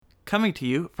Coming to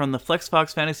you from the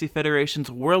FlexFox Fantasy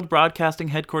Federation's World Broadcasting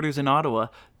headquarters in Ottawa,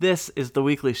 this is The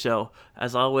Weekly Show.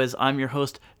 As always, I'm your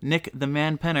host, Nick the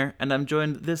Man Penner, and I'm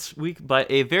joined this week by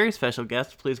a very special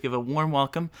guest. Please give a warm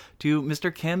welcome to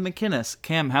Mr. Cam McInnes.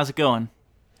 Cam, how's it going?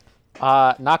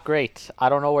 Not great. I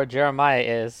don't know where Jeremiah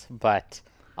is, but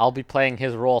I'll be playing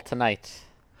his role tonight.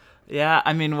 Yeah,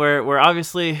 I mean, we're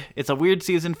obviously, it's a weird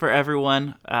season for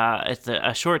everyone. It's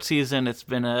a short season. It's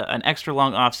been an extra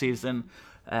long off season,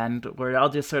 and we're all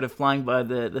just sort of flying by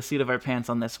the seat of our pants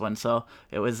on this one. So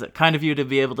it was kind of you to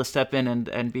be able to step in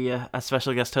and be a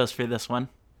special guest host for this one.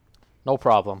 No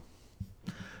problem.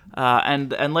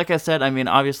 And like I said, I mean,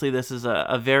 obviously this is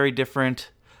a very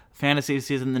different fantasy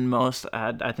season than most.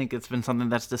 I think it's been something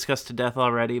that's discussed to death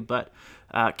already. But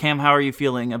Cam, how are you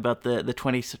feeling about the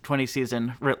 2020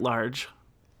 season writ large?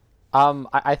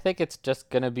 I think it's just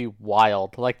gonna be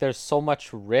wild. Like, there's so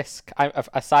much risk.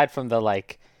 Aside from the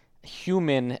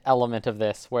human element of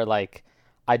this, where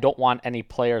I don't want any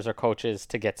players or coaches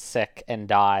to get sick and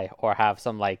die or have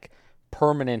some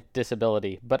permanent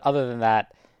disability. But other than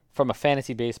that, from a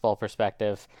fantasy baseball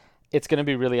perspective, it's going to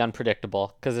be really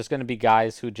unpredictable because there's going to be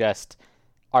guys who just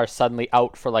are suddenly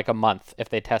out for a month if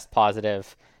they test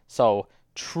positive. So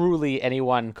truly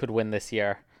anyone could win this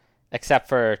year, except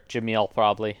for Jamil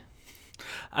probably.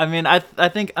 I mean, I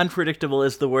think unpredictable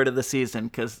is the word of the season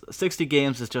because 60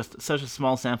 games is just such a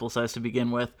small sample size to begin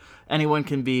with. Anyone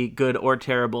can be good or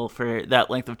terrible for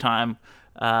that length of time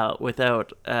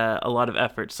without a lot of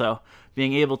effort. So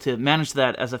being able to manage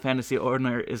that as a fantasy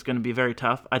owner is going to be very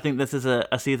tough. I think this is a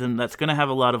season that's going to have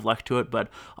a lot of luck to it, but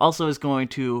also is going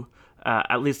to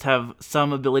at least have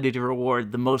some ability to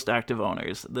reward the most active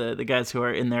owners, the guys who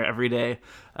are in there every day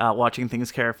watching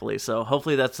things carefully. So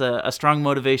hopefully that's a strong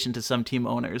motivation to some team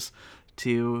owners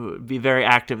to be very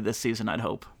active this season, I'd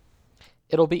hope.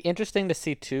 It'll be interesting to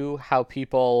see, too, how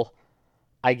people,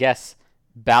 I guess,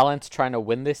 balance trying to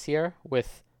win this year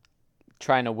with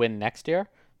trying to win next year.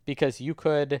 Because you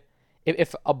could,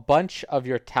 if a bunch of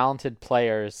your talented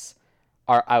players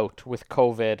are out with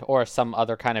COVID or some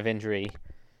other kind of injury,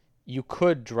 you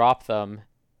could drop them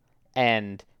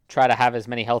and try to have as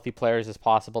many healthy players as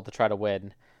possible to try to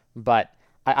win. But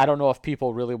I don't know if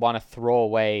people really want to throw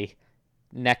away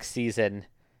next season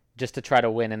just to try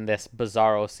to win in this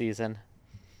bizarro season.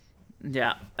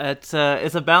 Yeah, it's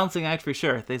a balancing act for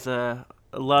sure. There's a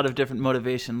lot of different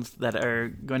motivations that are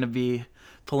going to be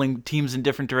pulling teams in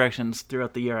different directions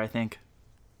throughout the year, I think.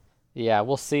 Yeah,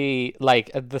 we'll see.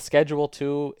 The schedule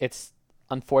too,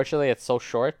 unfortunately it's so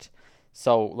short.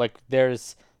 So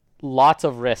there's lots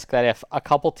of risk that if a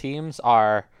couple teams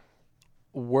are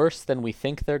worse than we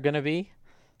think they're going to be,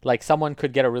 someone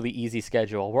could get a really easy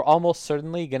schedule. We're almost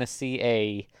certainly going to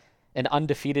see an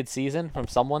undefeated season from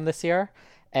someone this year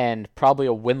and probably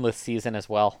a winless season as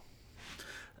well.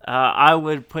 I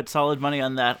would put solid money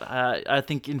on that. I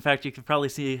think, in fact, you could probably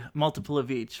see multiple of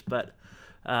each. But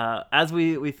as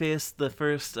we face the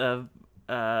first of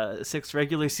 6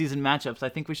 regular season matchups, I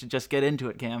think we should just get into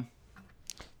it, Cam.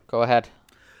 Go ahead.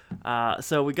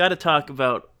 So we got to talk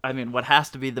about, what has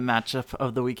to be the matchup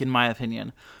of the week, in my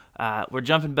opinion. We're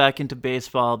jumping back into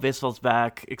baseball. Baseball's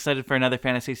back. Excited for another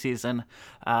fantasy season.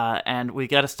 And we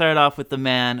got to start off with the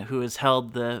man who has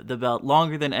held the belt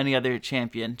longer than any other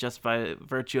champion, just by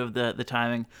virtue of the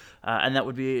timing. And that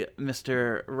would be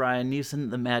Mr. Ryan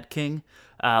Neeson, the Mad King,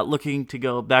 looking to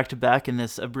go back-to-back in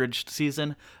this abridged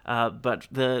season. But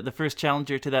the first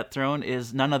challenger to that throne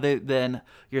is none other than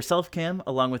yourself, Cam,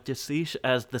 along with Jasish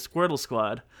as the Squirtle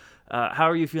Squad. How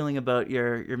are you feeling about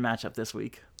your matchup this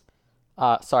week?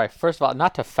 Sorry, first of all,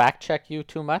 not to fact check you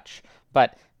too much,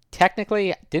 but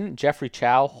technically, didn't Jeffrey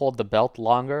Chow hold the belt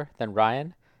longer than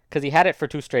Ryan? Because he had it for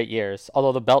 2 straight years,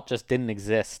 although the belt just didn't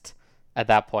exist at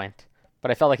that point. But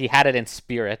I felt like he had it in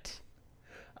spirit.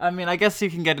 I guess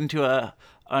you can get into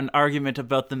an argument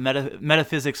about the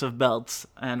metaphysics of belts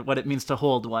and what it means to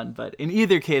hold one, but in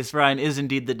either case, Ryan is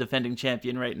indeed the defending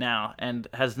champion right now and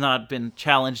has not been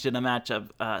challenged in a matchup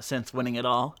since winning it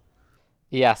all.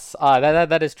 Yes,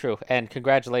 that is true, and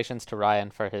congratulations to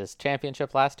Ryan for his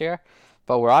championship last year.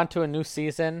 But we're on to a new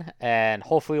season, and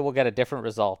hopefully we'll get a different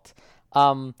result.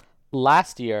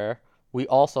 Last year, we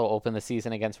also opened the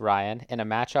season against Ryan in a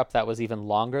matchup that was even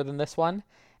longer than this one,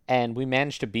 and we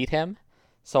managed to beat him.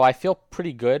 So I feel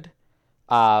pretty good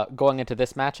going into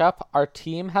this matchup. Our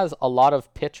team has a lot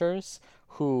of pitchers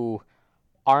who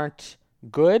aren't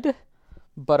good,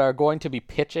 but are going to be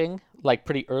pitching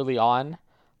pretty early on.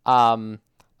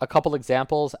 A couple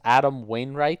examples, Adam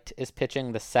Wainwright is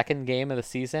pitching the second game of the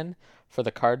season for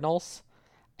the Cardinals,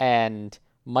 and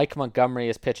Mike Montgomery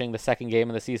is pitching the second game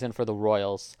of the season for the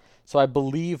Royals. So I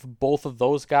believe both of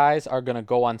those guys are going to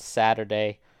go on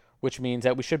Saturday, which means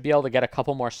that we should be able to get a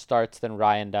couple more starts than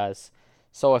Ryan does.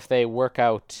 So if they work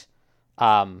out,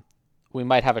 we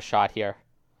might have a shot here.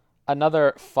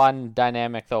 Another fun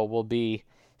dynamic, though, will be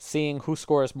seeing who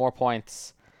scores more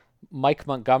points. Mike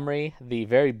Montgomery, the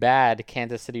very bad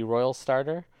Kansas City Royals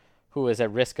starter, who is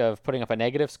at risk of putting up a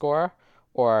negative score,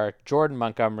 or Jordan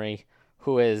Montgomery,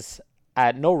 who is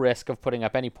at no risk of putting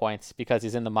up any points because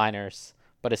he's in the minors,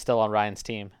 but is still on Ryan's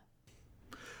team.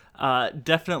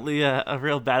 Definitely a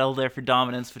real battle there for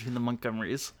dominance between the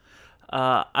Montgomerys.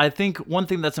 I think one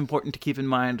thing that's important to keep in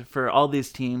mind for all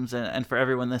these teams and for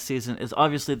everyone this season is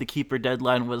obviously the keeper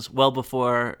deadline was well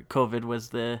before COVID was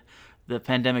the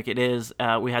pandemic it is.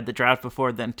 We had the draft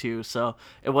before then too, so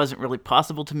it wasn't really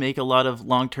possible to make a lot of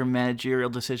long-term managerial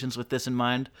decisions with this in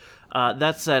mind.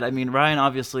 That said, I mean, Ryan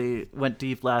obviously went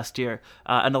deep last year,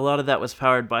 and a lot of that was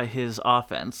powered by his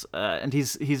offense, and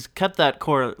he's kept that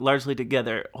core largely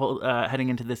together heading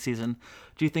into this season.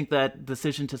 Do you think that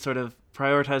decision to sort of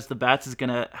prioritize the bats is going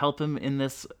to help him in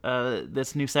this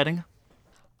new setting?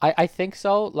 I think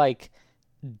so. Like,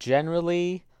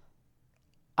 generally,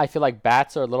 I feel like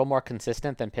bats are a little more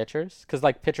consistent than pitchers because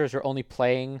like pitchers are only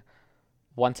playing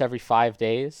once every 5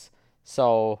 days.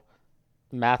 So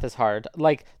math is hard.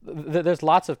 Like there's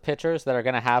lots of pitchers that are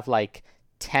going to have like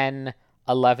 10,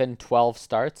 11, 12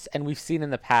 starts. And we've seen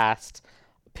in the past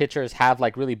pitchers have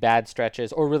like really bad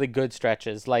stretches or really good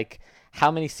stretches. Like how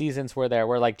many seasons were there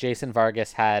where like Jason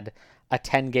Vargas had a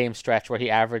 10-game stretch where he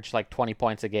averaged like 20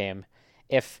 points a game?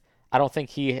 If I don't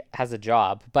think he has a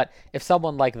job, but if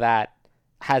someone like that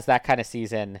has that kind of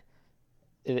season,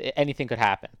 anything could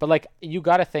happen. But like you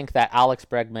got to think that Alex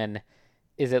Bregman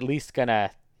is at least gonna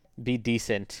be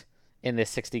decent in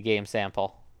this 60-game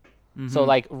sample. Mm-hmm. So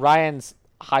like Ryan's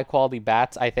high quality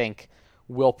bats, I think,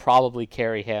 will probably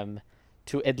carry him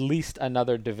to at least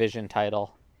another division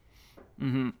title.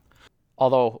 Mm-hmm.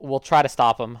 Although we'll try to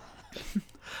stop him.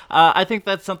 I think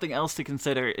that's something else to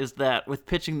consider is that with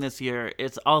pitching this year,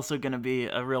 it's also going to be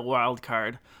a real wild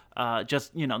card.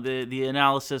 The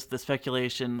analysis, the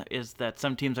speculation is that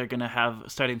some teams are going to have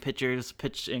starting pitchers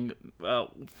pitching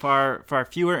far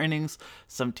fewer innings.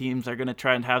 Some teams are going to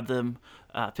try and have them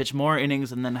pitch more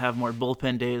innings and then have more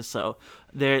bullpen days. So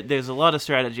there's a lot of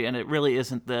strategy, and it really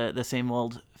isn't the same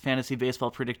old fantasy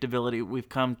baseball predictability we've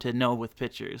come to know with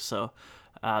pitchers. So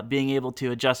being able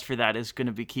to adjust for that is going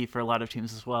to be key for a lot of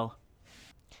teams as well.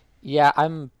 Yeah,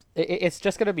 it's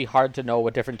just going to be hard to know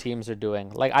what different teams are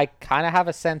doing. Like, I kind of have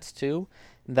a sense, too,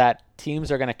 that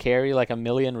teams are going to carry, like, a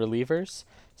million relievers.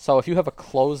 So if you have a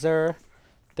closer,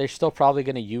 they're still probably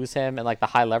going to use him in, like, the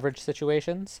high-leverage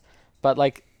situations. But,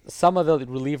 like, some of the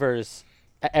relievers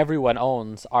everyone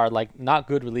owns are, like, not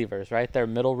good relievers, right? They're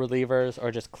middle relievers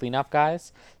or just cleanup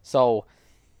guys. So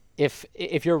if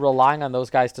you're relying on those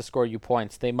guys to score you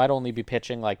points, they might only be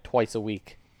pitching, like, twice a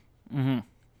week. Mm-hmm.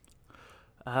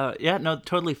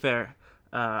 Totally fair.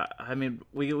 I mean,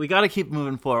 we got to keep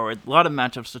moving forward. A lot of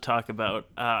matchups to talk about.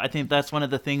 I think that's one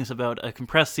of the things about a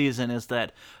compressed season is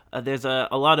that there's a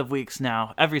lot of weeks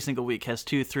now. Every single week has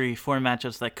 2, 3, 4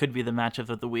 matchups that could be the matchup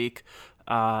of the week,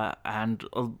 and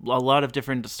a lot of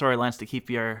different storylines to keep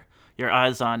your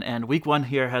eyes on. And week 1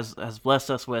 here has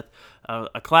blessed us with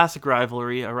a classic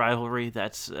rivalry, a rivalry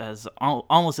that's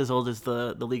almost as old as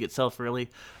the league itself, really.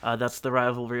 That's the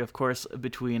rivalry, of course,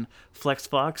 between Flex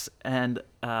Fox and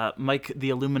Mike the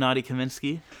Illuminati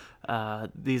Kaminsky.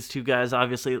 These two guys,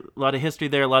 obviously, a lot of history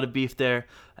there, a lot of beef there,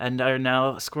 and are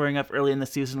now scoring up early in the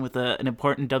season with an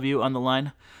important W on the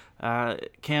line.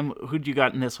 Cam, who'd you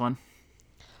got in this one?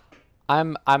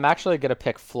 I'm actually gonna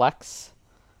pick Flex.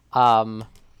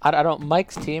 I don't.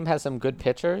 Mike's team has some good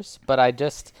pitchers, but I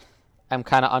just am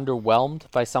kind of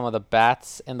underwhelmed by some of the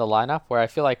bats in the lineup. Where I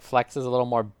feel like Flex is a little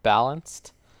more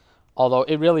balanced, although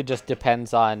it really just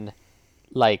depends on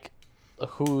like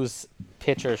whose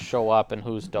pitchers show up and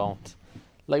whose don't.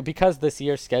 Like because this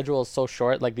year's schedule is so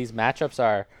short, like these matchups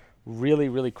are really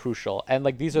really crucial, and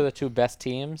like these are the two best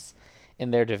teams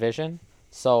in their division.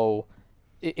 So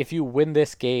if you win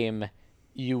this game,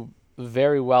 you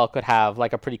very well could have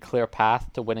like a pretty clear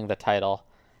path to winning the title.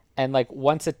 And like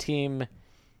once a team,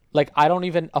 like I don't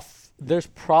even there's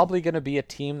probably going to be a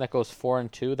team that goes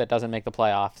 4-2 that doesn't make the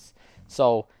playoffs.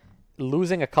 So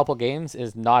losing a couple games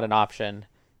is not an option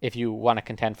if you want to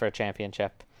contend for a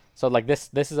championship. So like this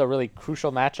is a really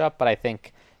crucial matchup, but I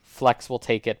think Flex will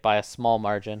take it by a small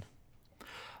margin.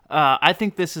 I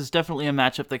think this is definitely a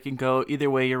matchup that can go either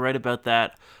way. You're right about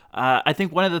that. I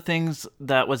think one of the things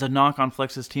that was a knock on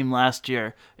Flex's team last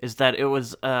year is that it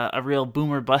was a real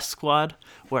boomer bust squad,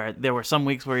 where there were some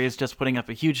weeks where he was just putting up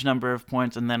a huge number of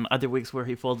points, and then other weeks where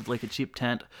he folded like a cheap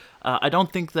tent. I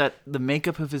don't think that the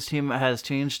makeup of his team has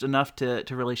changed enough to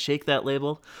really shake that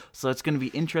label, so it's going to be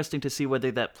interesting to see whether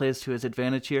that plays to his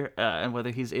advantage here, and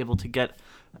whether he's able to get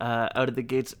out of the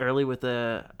gates early with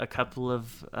a couple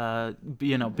of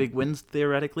big wins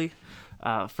theoretically.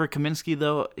 For Kaminsky,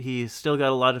 though, he's still got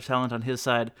a lot of talent on his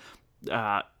side.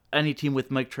 Any team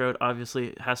with Mike Trout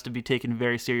obviously has to be taken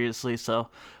very seriously, so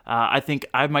I think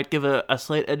I might give a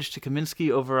slight edge to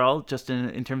Kaminsky overall, just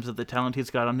in terms of the talent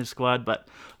he's got on his squad. But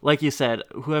like you said,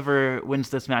 whoever wins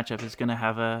this matchup is going to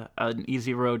have an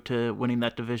easy road to winning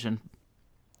that division.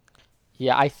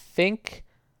 Yeah, I think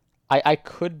I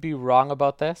could be wrong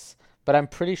about this, but I'm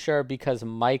pretty sure because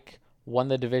Mike won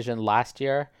the division last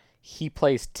year, he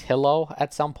plays Tillo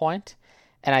at some point,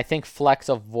 and I think Flex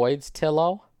avoids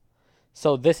Tillo.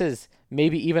 So this is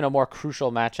maybe even a more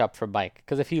crucial matchup for Mike,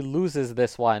 because if he loses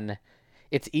this one,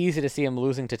 it's easy to see him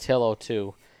losing to Tillo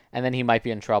too, and then he might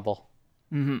be in trouble.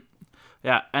 Mm-hmm.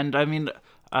 Yeah, and I mean,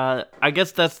 I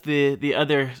guess that's the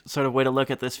other sort of way to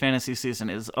look at this fantasy season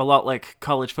is a lot like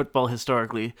college football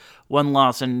historically. One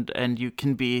loss and you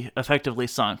can be effectively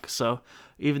sunk. So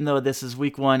even though this is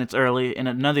week one, it's early. In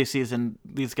another season,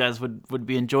 these guys would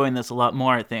be enjoying this a lot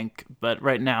more, I think. But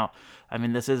right now, I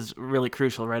mean, this is really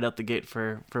crucial right out the gate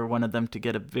for one of them to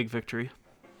get a big victory.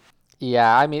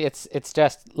 Yeah, I mean it's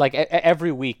just like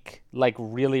every week like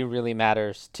really really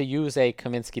matters. To use a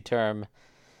Kaminsky term,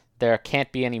 there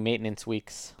can't be any maintenance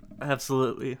weeks.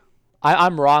 Absolutely.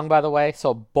 I'm wrong, by the way.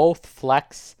 So both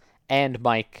Flex and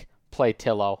Mike play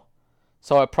Tillo.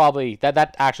 So it probably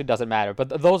that actually doesn't matter.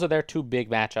 But those are their two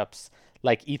big matchups,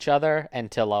 like each other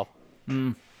and Tillo.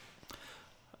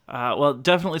 Well,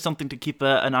 definitely something to keep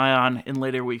an eye on in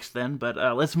later weeks then, but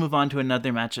let's move on to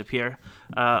another matchup here.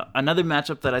 Another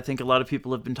matchup that I think a lot of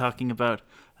people have been talking about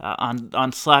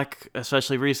on Slack,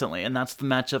 especially recently, and that's the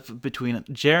matchup between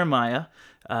Jeremiah,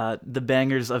 the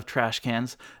bangers of trash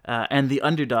cans, and the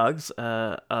underdogs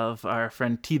of our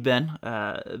friend T-Ben,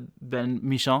 Ben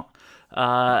Michon.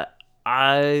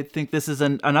 I think this is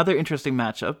another interesting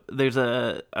matchup. There's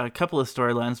a couple of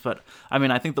storylines, but I mean,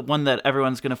 I think the one that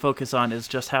everyone's going to focus on is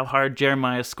just how hard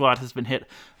Jeremiah's squad has been hit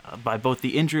by both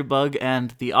the injury bug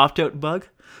and the opt-out bug.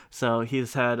 So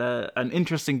he's had an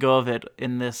interesting go of it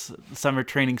in this summer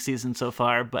training season so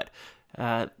far. But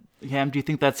Cam, do you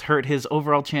think that's hurt his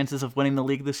overall chances of winning the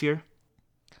league this year?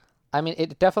 I mean,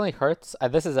 it definitely hurts.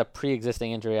 This is a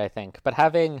pre-existing injury, I think. But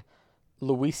having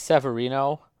Luis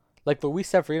Severino... Like, Luis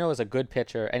Severino is a good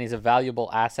pitcher, and he's a valuable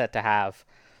asset to have,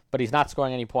 but he's not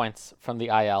scoring any points from the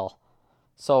IL.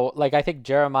 So, like, I think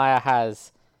Jeremiah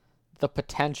has the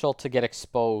potential to get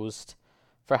exposed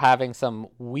for having some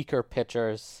weaker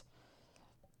pitchers,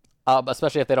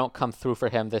 especially if they don't come through for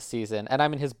him this season. And, I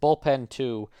mean, his bullpen,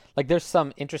 too. Like, there's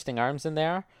some interesting arms in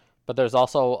there, but there's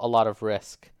also a lot of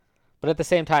risk. But at the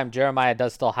same time, Jeremiah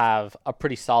does still have a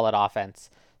pretty solid offense.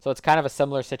 So it's kind of a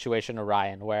similar situation to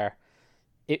Ryan, where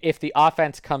if the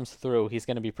offense comes through, he's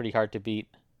going to be pretty hard to beat.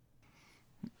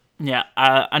 Yeah,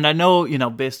 and I know,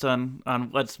 based on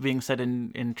what's being said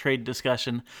in trade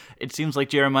discussion, it seems like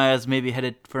Jeremiah is maybe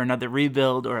headed for another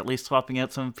rebuild or at least swapping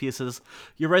out some pieces.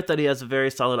 You're right that he has a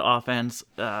very solid offense.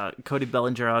 Cody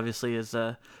Bellinger obviously is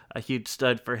a huge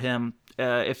stud for him.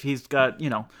 If he's got,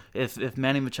 if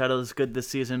Manny Machado is good this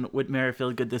season, Whit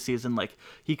Merrifield good this season, like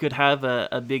he could have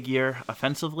a big year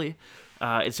offensively.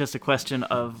 It's just a question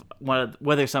of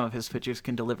whether some of his pitchers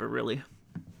can deliver, really.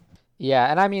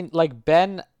 Yeah, and I mean, like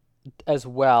Ben as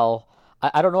well,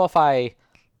 I don't know if I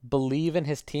believe in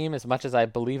his team as much as I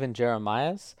believe in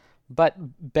Jeremiah's, but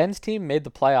Ben's team made the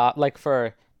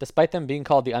playoff, despite them being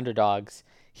called the underdogs,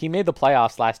 he made the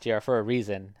playoffs last year for a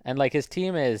reason. And like his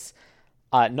team is,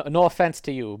 no offense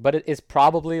to you, but it is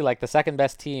probably like the second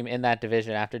best team in that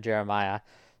division after Jeremiah.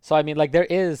 So I mean, like there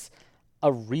is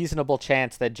a reasonable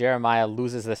chance that Jeremiah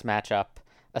loses this matchup,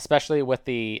 especially with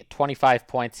the 25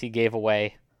 points he gave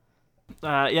away.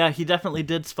 Yeah, he definitely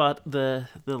did spot the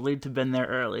lead to Ben there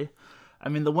early. I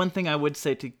mean, the one thing I would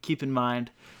say to keep in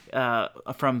mind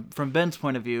from Ben's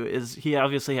point of view is he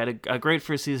obviously had a great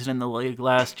first season in the league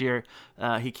last year.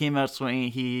 He came out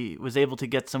swinging. He was able to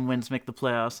get some wins, make the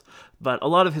playoffs. But a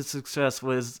lot of his success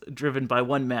was driven by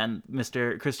one man,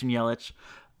 Mr. Christian Yelich.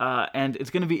 And it's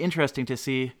going to be interesting to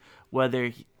see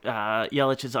whether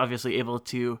Yelich is obviously able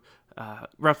to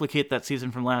replicate that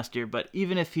season from last year. But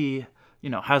even if he,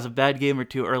 has a bad game or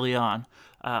two early on,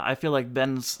 I feel like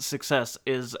Ben's success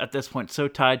is at this point so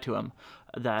tied to him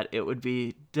that it would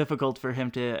be difficult for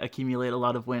him to accumulate a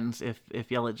lot of wins if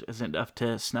Yelich isn't up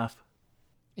to snuff.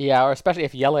 Yeah, or especially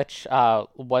if Yelich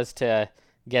was to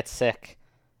get sick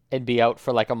and be out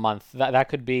for like a month. That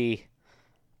could be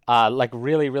like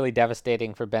really, really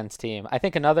devastating for Ben's team. I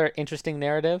think another interesting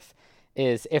narrative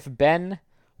is if Ben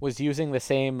was using the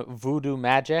same voodoo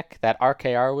magic that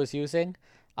RKR was using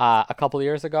a couple of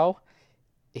years ago,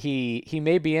 he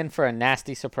may be in for a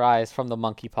nasty surprise from the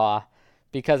monkey paw,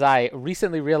 because I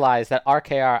recently realized that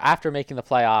RKR, after making the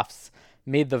playoffs,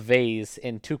 made the Vs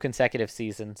in 2 consecutive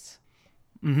seasons.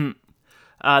 No,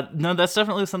 that's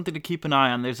definitely something to keep an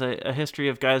eye on. There's a history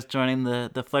of guys joining the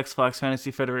FlexFox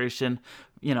Fantasy Federation,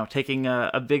 taking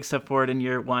a big step forward in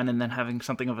year one and then having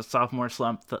something of a sophomore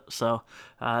slump. So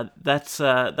that's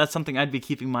something I'd be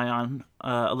keeping my eye on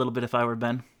a little bit if I were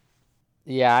Ben.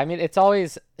 Yeah, I mean,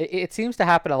 it seems to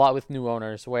happen a lot with new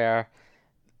owners where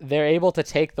they're able to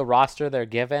take the roster they're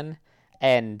given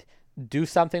and do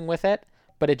something with it,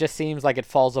 but it just seems like it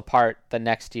falls apart the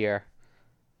next year.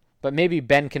 But maybe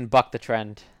Ben can buck the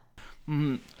trend.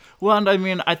 Well, and I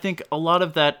mean, I think a lot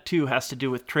of that too has to do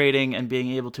with trading and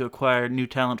being able to acquire new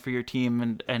talent for your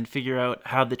team and figure out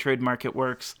how the trade market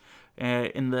works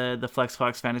in the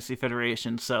FlexFox Fantasy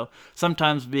Federation. So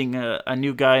sometimes being a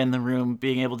new guy in the room,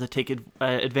 being able to take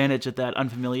advantage of that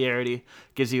unfamiliarity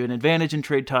gives you an advantage in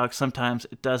trade talks. Sometimes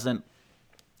it doesn't.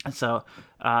 So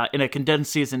in a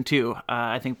condensed season too,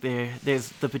 I think there's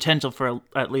the potential for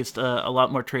at least a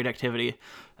lot more trade activity.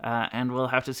 And we'll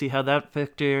have to see how that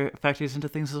factors into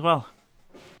things as well.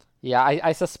 Yeah,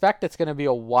 I suspect it's going to be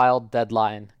a wild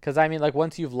deadline. Because, I mean, like,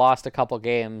 once you've lost a couple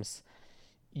games,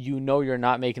 you're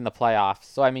not making the playoffs.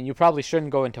 So, I mean, you probably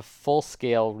shouldn't go into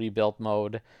full-scale rebuild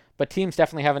mode. But teams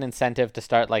definitely have an incentive to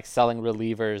start, like, selling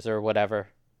relievers or whatever.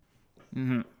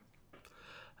 No,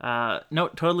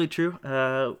 totally true.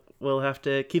 We'll have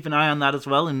to keep an eye on that as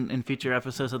well in future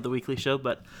episodes of the weekly show.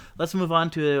 But let's move on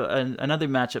to another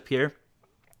matchup here.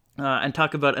 And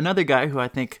talk about another guy who I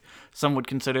think some would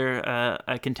consider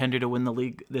a contender to win the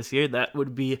league this year. That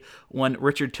would be one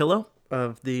Richard Tillo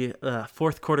of the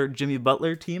fourth quarter Jimmy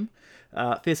Butler team,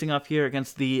 facing off here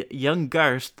against the young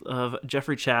Garst of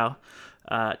Jeffrey Chow.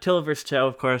 Tillo versus Chow,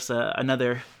 of course,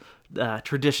 another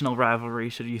traditional rivalry,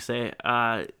 should you say.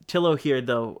 Tillo here,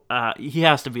 though, he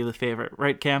has to be the favorite,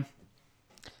 right, Cam?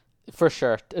 For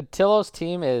sure. Tillo's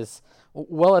team is,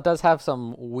 well, it does have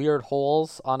some weird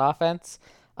holes on offense.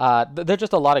 They're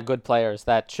just a lot of good players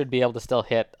that should be able to still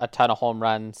hit a ton of home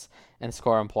runs and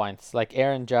score on points. Like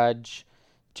Aaron Judge,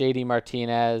 JD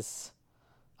Martinez,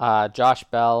 Josh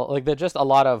Bell. Like, they're just a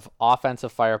lot of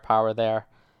offensive firepower there.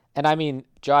 And I mean,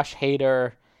 Josh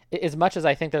Hader, as much as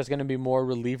I think there's going to be more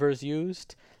relievers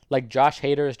used, like Josh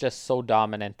Hader is just so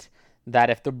dominant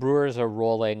that if the Brewers are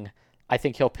rolling, I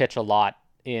think he'll pitch a lot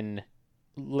in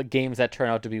games that turn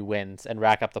out to be wins and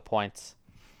rack up the points.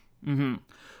 Mm-hmm.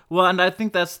 Well, and I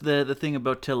think that's the thing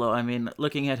about Tillo. I mean,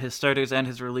 looking at his starters and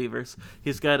his relievers,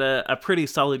 he's got a pretty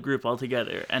solid group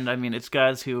altogether. And I mean, it's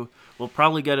guys who will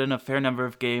probably get in a fair number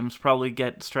of games, probably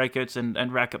get strikeouts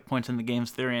and rack up points in the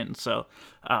games they're in. So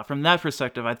from that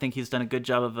perspective, I think he's done a good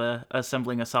job of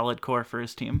assembling a solid core for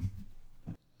his team.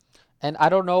 And I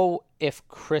don't know if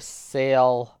Chris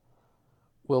Sale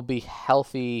will be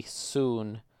healthy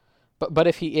soon, but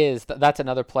if he is, that's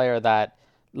another player that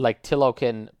like Tillo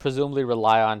can presumably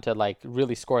rely on to like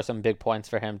really score some big points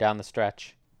for him down the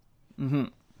stretch. Mm-hmm.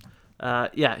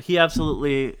 Yeah, he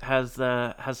absolutely has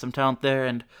some talent there,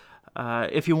 and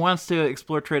if he wants to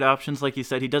explore trade options, like you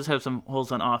said, he does have some holes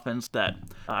on offense that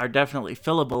are definitely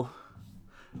fillable.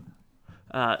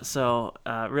 So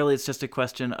really, it's just a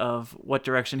question of what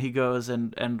direction he goes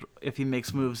and if he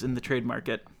makes moves in the trade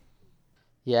market.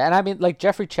 Yeah, and I mean, like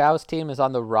Jeffrey Chow's team is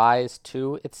on the rise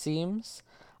too, it seems.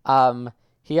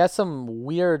 He has some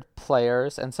weird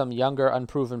players and some younger,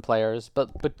 unproven players,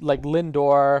 but like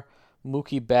Lindor,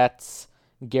 Mookie Betts,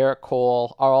 Garrett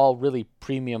Cole are all really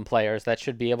premium players that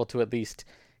should be able to at least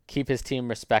keep his team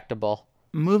respectable.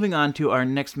 Moving on to our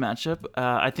next matchup,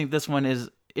 I think this one is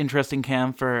interesting,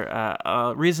 Cam,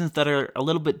 for reasons that are a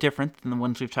little bit different than the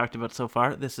ones we've talked about so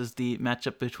far. This is the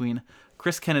matchup between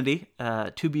Chris Kennedy,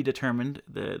 to be determined,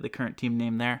 the current team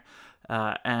name there,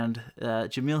 and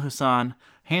Jamil Hussain.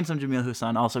 Handsome Jamil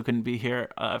Hussain also couldn't be here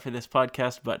for this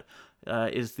podcast, but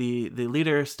is the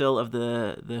leader still of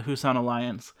the Hussain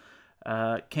Alliance.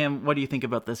 Cam, what do you think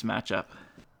about this matchup?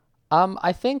 I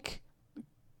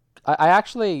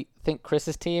actually think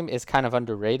Chris's team is kind of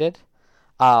underrated.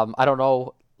 I don't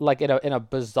know, like in a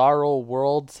bizarro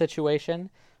world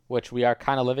situation, which we are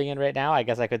kind of living in right now, I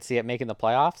guess I could see it making the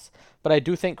playoffs. But I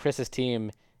do think Chris's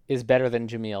team is better than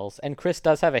Jamil's. And Chris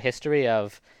does have a history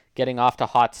of getting off to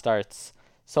hot starts.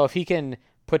 So if he can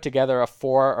put together a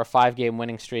 4 or 5 game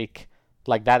winning streak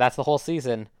like that, that's the whole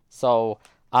season. So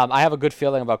I have a good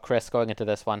feeling about Chris going into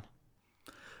this one.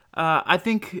 I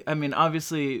think, I mean,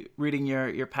 obviously, reading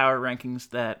your power rankings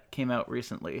that came out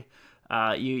recently,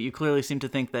 you clearly seem to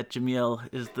think that Jamil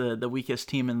is the weakest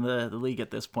team in the league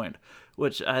at this point,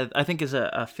 which I think is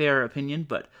a fair opinion.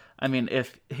 But, I mean,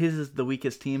 if his is the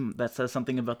weakest team, that says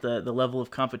something about the level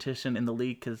of competition in the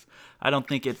league, because I don't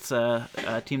think it's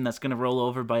a team that's going to roll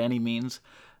over by any means.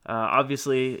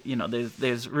 Obviously,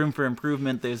 there's room for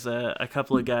improvement. There's a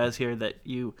couple of guys here that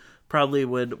you probably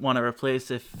would want to replace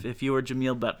if you were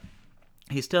Jamil, but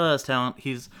he still has talent.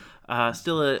 He's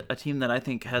still a team that I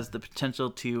think has the potential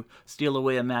to steal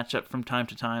away a matchup from time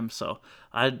to time. So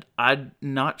I'm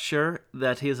not sure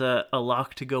that he's a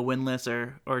lock to go winless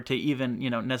or to even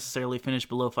necessarily finish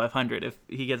below 500. If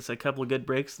he gets a couple of good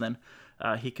breaks, then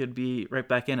he could be right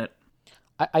back in it.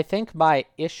 I think my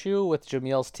issue with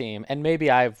Jamil's team, and maybe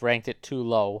I've ranked it too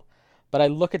low, but I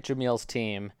look at Jamil's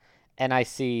team and I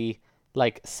see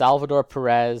like Salvador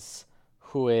Perez,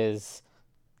 who is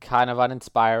kind of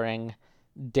uninspiring.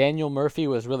 Daniel Murphy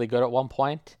was really good at one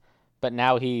point, but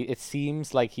now it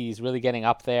seems like he's really getting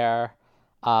up there.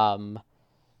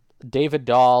 David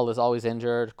Dahl is always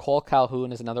injured. Cole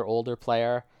Calhoun is another older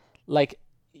player. Like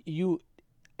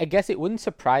I guess it wouldn't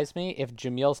surprise me if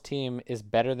Jamil's team is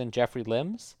better than Jeffrey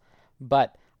Lim's,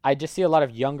 but I just see a lot of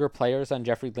younger players on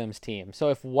Jeffrey Lim's team. So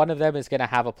if one of them is going to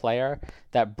have a player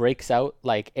that breaks out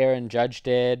like Aaron Judge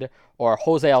did or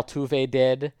Jose Altuve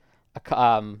did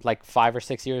like 5 or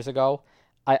 6 years ago,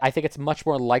 I think it's much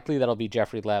more likely that it'll be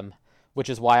Jeffrey Lim, which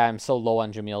is why I'm so low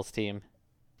on Jamil's team.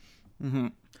 Mm-hmm.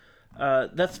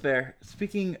 That's fair.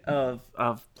 Speaking of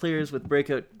players with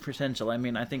breakout potential, I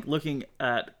mean, I think looking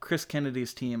at Chris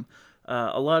Kennedy's team,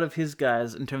 a lot of his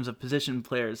guys in terms of position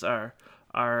players are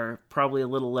probably a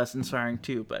little less inspiring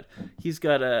too. But he's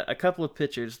got a couple of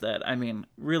pitchers that, I mean,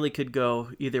 really could go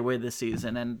either way this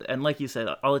season. And like you said,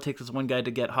 all it takes is one guy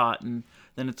to get hot, and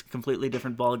then it's a completely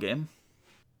different ball game.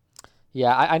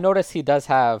 Yeah, I noticed he does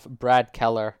have Brad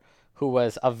Keller, who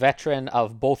was a veteran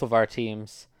of both of our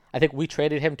teams. I think we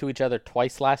traded him to each other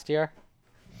twice last year.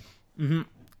 Mm-hmm.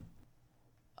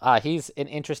 He's an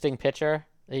interesting pitcher.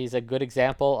 He's a good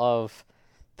example of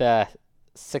the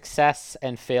success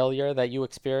and failure that you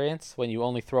experience when you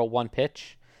only throw one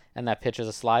pitch, and that pitch is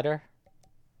a slider.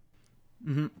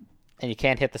 Mm-hmm. And you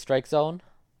can't hit the strike zone.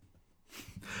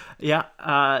 Yeah,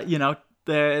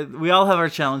 we all have our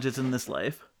challenges in this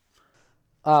life.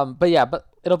 But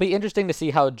it'll be interesting to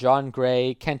see how John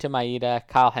Gray, Kenta Maeda,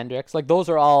 Kyle Hendricks, like those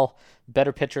are all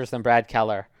better pitchers than Brad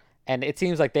Keller. And it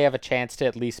seems like they have a chance to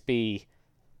at least be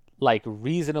like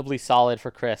reasonably solid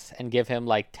for Chris and give him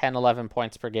like 10, 11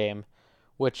 points per game,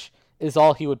 which is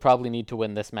all he would probably need to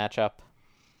win this matchup.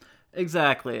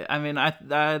 Exactly. I mean,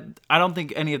 I don't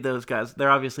think any of those guys,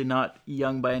 they're obviously not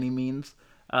young by any means,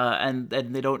 and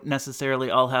they don't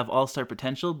necessarily all have all-star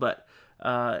potential, but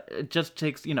it just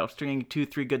takes, stringing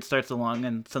 2-3 good starts along,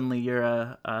 and suddenly you're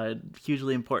a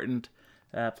hugely important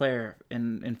player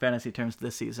in fantasy terms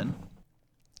this season.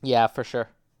 Yeah, for sure.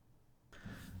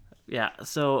 Yeah,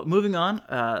 so moving on,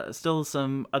 still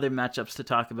some other matchups to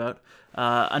talk about.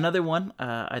 Another one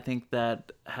I think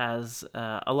that has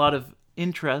a lot of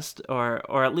interest,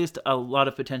 or at least a lot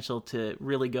of potential to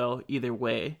really go either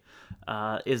way,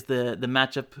 is the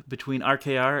matchup between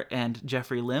RKR and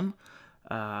Jeffrey Lim.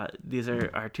 These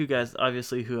are two guys,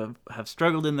 obviously, who have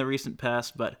struggled in the recent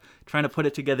past, but trying to put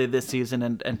it together this season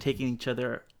and taking each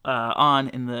other on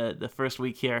in the first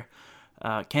week here.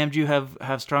 Cam, do you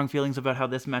have strong feelings about how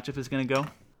this matchup is going to go?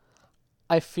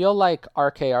 I feel like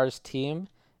RKR's team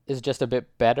is just a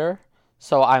bit better,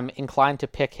 so I'm inclined to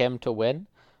pick him to win.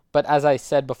 But as I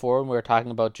said before when we were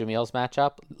talking about Jamil's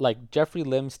matchup, like Jeffrey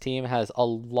Lim's team has a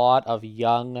lot of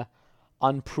young,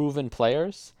 unproven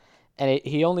players, and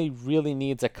he only really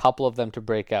needs a couple of them to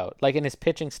break out. Like in his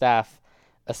pitching staff,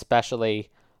 especially,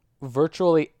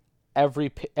 virtually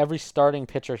every starting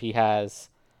pitcher he has,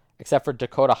 except for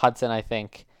Dakota Hudson, I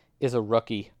think, is a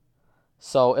rookie.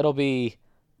 So it'll be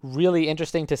really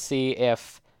interesting to see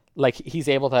if like he's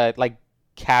able to like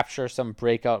capture some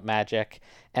breakout magic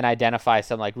and identify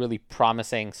some like really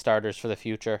promising starters for the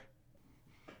future.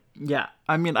 Yeah,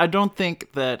 I mean, I don't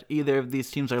think that either of these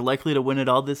teams are likely to win it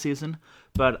all this season,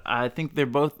 but I think they're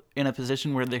both in a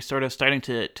position where they're sort of starting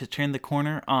to turn the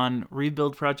corner on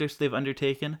rebuild projects they've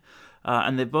undertaken,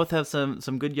 and they both have some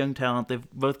good young talent.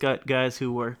 They've both got guys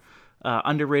who were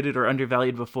underrated or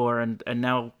undervalued before, and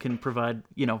now can provide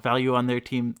value on their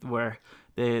team where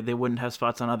they wouldn't have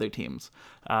spots on other teams.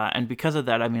 And because of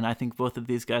that, I mean, I think both of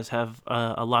these guys have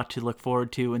a lot to look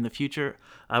forward to in the future.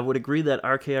 I would agree that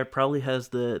RKR probably has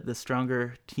the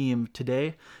stronger team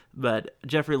today, but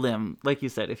Jeffrey Lim, like you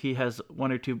said, if he has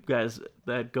one or two guys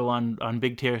that go on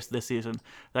big tears this season,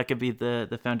 that could be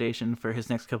the foundation for his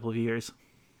next couple of years.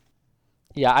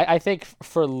 Yeah, I think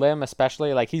for Lim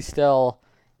especially, like he's still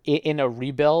in a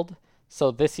rebuild.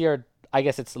 So this year, I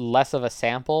guess it's less of a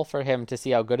sample for him to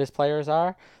see how good his players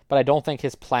are, but I don't think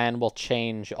his plan will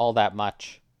change all that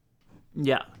much.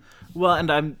 Yeah. Well,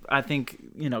 and I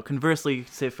think, conversely,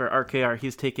 say for RKR,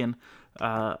 he's taken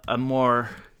a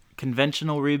more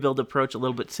conventional rebuild approach, a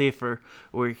little bit safer,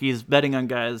 where he's betting on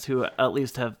guys who at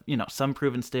least have some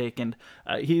proven stake, and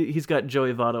he's got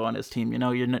Joey Votto on his team.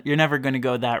 You're never going to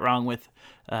go that wrong with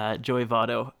Joey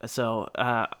Votto. So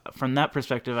from that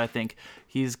perspective, I think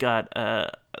he's got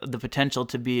the potential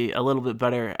to be a little bit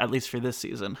better, at least for this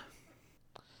season.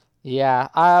 Yeah.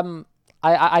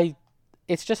 I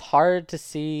it's just hard to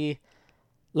see.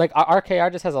 Like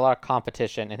RKR just has a lot of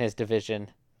competition in his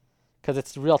division, because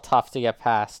it's real tough to get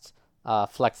past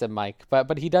Flex and Mike.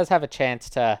 But he does have a chance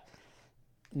to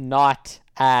not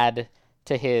add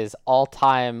to his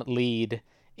all-time lead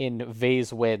in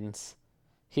Vase wins.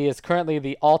 He is currently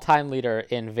the all-time leader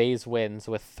in Vase wins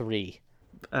with 3.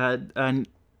 And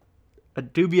a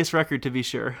dubious record, to be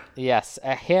sure. Yes,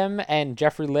 him and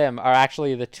Jeffrey Lim are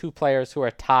actually the 2 players who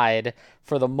are tied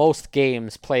for the most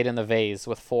games played in the Vase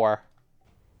with 4.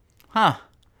 Huh.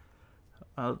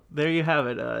 There you have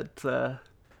it.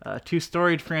 It's 2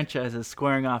 storied franchises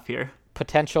squaring off here.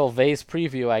 Potential Vase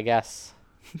preview, I guess.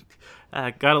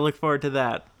 Gotta look forward to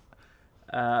that.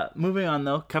 Moving on,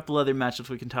 though, a couple other matchups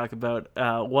we can talk about.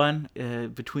 One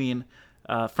between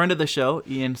friend of the show,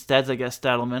 Ian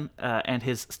Stadelman, and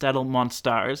his Stadelmont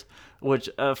Stars, which,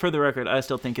 for the record, I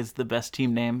still think is the best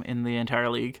team name in the entire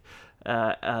league.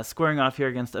 Squaring off here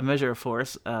against a measure of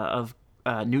force of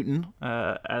Newton,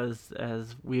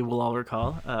 as we will all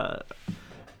recall.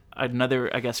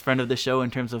 Another, I guess, friend of the show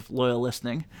in terms of loyal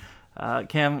listening.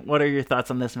 Cam, what are your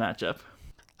thoughts on this matchup?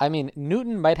 I mean,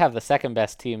 Newton might have the second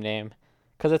best team name,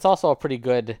 because it's also a pretty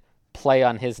good play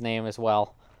on his name as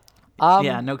well.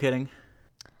 Yeah, no kidding.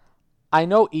 I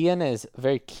know Ian is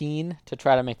very keen to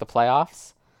try to make the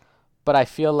playoffs, but I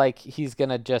feel like he's going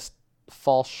to just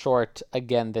fall short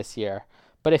again this year.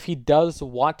 But if he does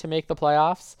want to make the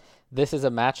playoffs, this is a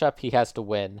matchup he has to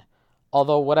win.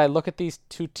 Although when I look at these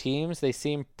 2 teams, they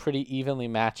seem pretty evenly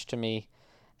matched to me.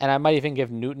 And I might even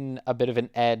give Newton a bit of an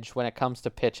edge when it comes to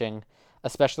pitching,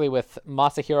 especially with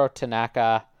Masahiro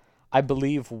Tanaka, I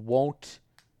believe won't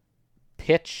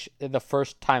pitch the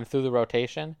first time through the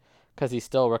rotation because he's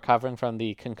still recovering from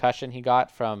the concussion he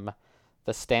got from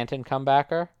the Stanton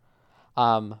comebacker.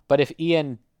 But if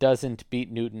Ian doesn't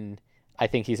beat Newton, I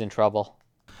think he's in trouble.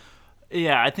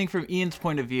 Yeah, I think from Ian's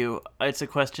point of view, it's a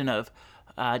question of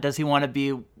does he want to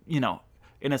be,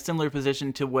 in a similar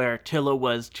position to where Tillo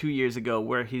was 2 years ago,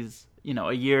 where he's,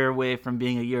 a year away from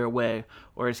being a year away,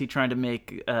 or is he trying to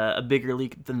make a bigger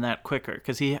leap than that quicker?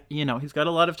 Because he's got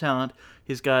a lot of talent.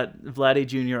 He's got Vladdy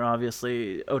Jr.,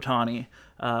 obviously, Ohtani,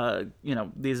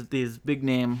 these big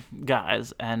name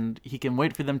guys, and he can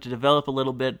wait for them to develop a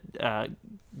little bit,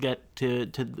 get to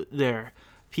their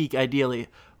peak ideally,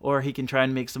 or he can try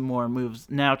and make some more moves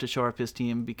now to shore up his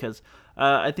team, because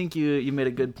I think you made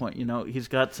a good point. He's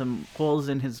got some holes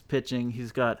in his pitching.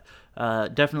 He's got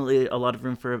definitely a lot of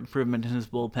room for improvement in his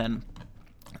bullpen.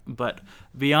 But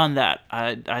beyond that,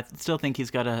 I still think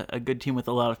he's got a good team with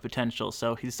a lot of potential.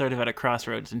 So he's sort of at a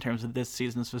crossroads in terms of this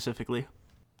season specifically.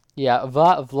 Yeah,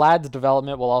 Vlad's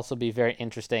development will also be very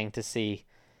interesting to see,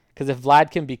 because if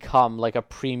Vlad can become like a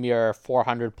premier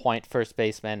 400-point first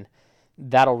baseman,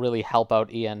 that'll really help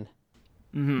out Ian.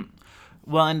 Mm-hmm.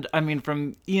 Well, and I mean,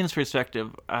 from Ian's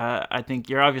perspective, I think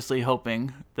you're obviously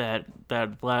hoping that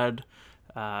Vlad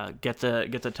gets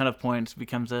a ton of points,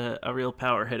 becomes a real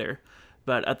power hitter.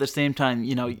 But at the same time,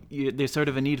 there's sort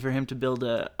of a need for him to build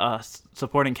a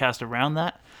supporting cast around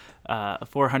that.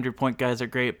 400-point guys are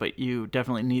great, but you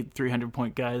definitely need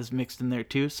 300-point guys mixed in there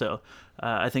too. So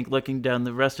I think looking down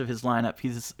the rest of his lineup,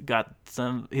 he's got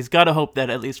to hope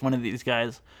that at least one of these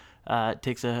guys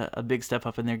takes a big step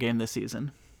up in their game this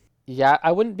season. Yeah,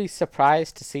 I wouldn't be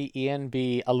surprised to see Ian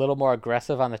be a little more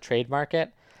aggressive on the trade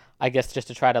market. I guess just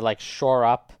to try to shore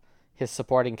up his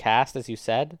supporting cast, as you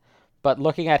said. But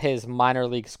looking at his minor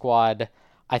league squad,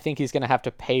 I think he's going to have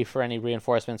to pay for any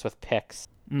reinforcements with picks.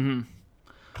 Mm-hmm.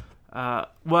 Well,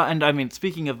 and I mean,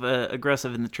 speaking of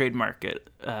aggressive in the trade market,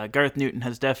 Garth Newton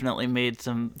has definitely made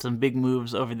some big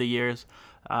moves over the years.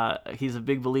 He's a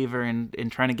big believer in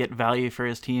trying to get value for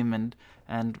his team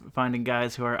and finding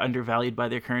guys who are undervalued by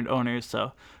their current owners.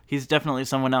 So he's definitely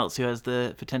someone else who has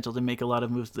the potential to make a lot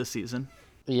of moves this season.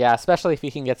 Yeah, especially if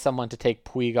he can get someone to take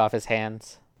Puig off his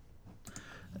hands.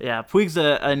 Yeah, Puig's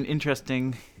an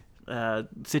interesting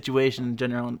situation in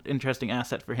general, an interesting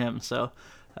asset for him. So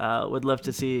would love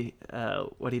to see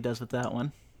what he does with that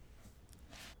one.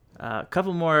 A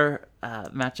couple more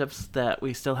matchups that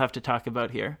we still have to talk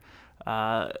about here.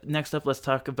 Next up, let's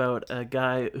talk about a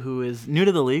guy who is new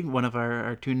to the league, one of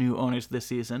our two new owners this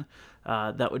season.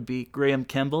 That would be Graham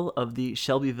Campbell of the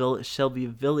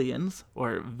Shelbyvillians,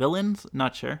 or Villains,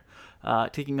 not sure,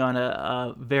 taking on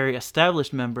a very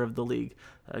established member of the league,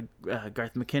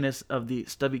 Garth McInnes of the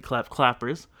Stubby Clap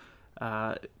Clappers.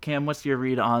 Cam, what's your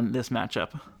read on this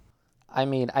matchup? I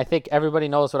mean, I think everybody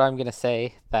knows what I'm going to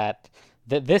say, that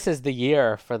this is the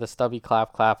year for the Stubby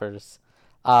Clap Clappers.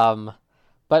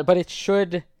 But it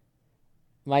should,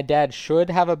 my dad should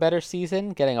have a better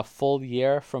season, getting a full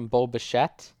year from Bo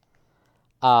Bichette.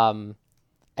 And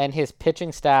his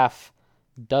pitching staff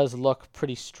does look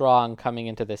pretty strong coming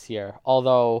into this year.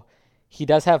 Although he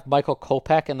does have Michael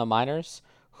Kopech in the minors,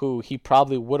 who he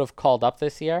probably would have called up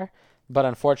this year. But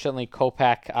unfortunately,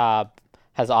 Kopech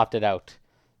has opted out.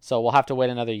 So we'll have to wait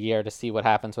another year to see what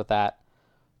happens with that.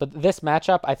 But this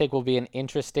matchup, I think, will be an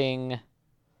interesting...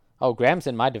 Oh, Graham's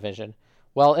in my division.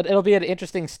 Well, it'll be an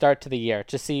interesting start to the year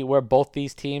to see where both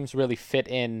these teams really fit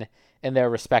in their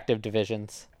respective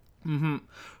divisions. Mm-hmm.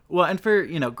 Well, and for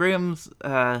Graham's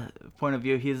point of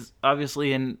view, he's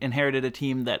obviously inherited a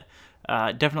team that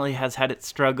definitely has had its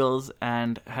struggles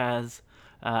and has,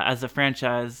 as a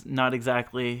franchise, not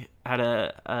exactly had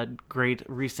a great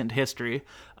recent history.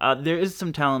 There is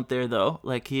some talent there, though.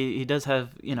 Like he does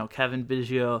have Kevin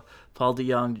Biggio, Paul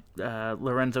DeYoung,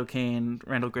 Lorenzo Cain,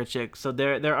 Randall Grichuk. So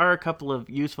there are a couple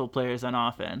of useful players on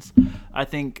offense. I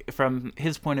think from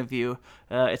his point of view,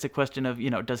 it's a question of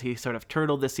does he sort of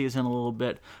turtle this season a little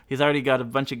bit? He's already got a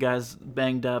bunch of guys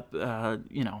banged up.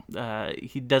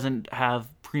 He doesn't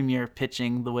have premier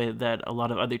pitching the way that a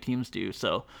lot of other teams do.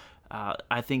 So.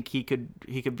 I think he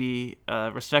could be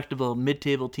a respectable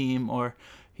mid-table team, or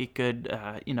he could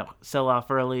sell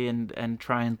off early and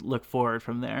try and look forward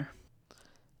from there.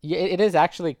 Yeah, it is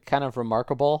actually kind of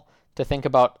remarkable to think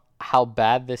about how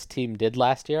bad this team did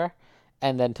last year,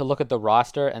 and then to look at the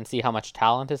roster and see how much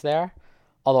talent is there.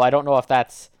 Although I don't know if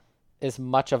that's as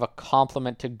much of a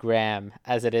compliment to Graham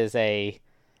as it is a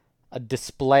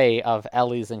display of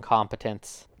Ellie's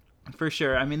incompetence. For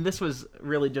sure. I mean, this was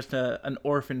really just an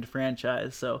orphaned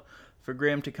franchise. So for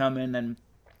Graham to come in and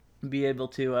be able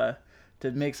to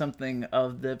make something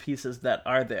of the pieces that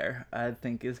are there, I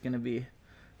think is going to be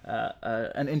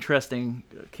an interesting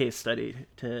case study,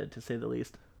 to say the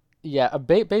least. Yeah,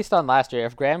 based on last year,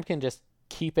 if Graham can just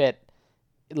keep it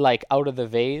like out of the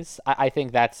vase, I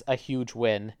think that's a huge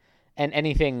win. And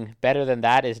anything better than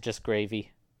that is just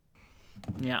gravy.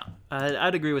 Yeah,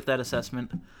 I'd agree with that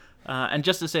assessment. And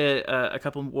just to say a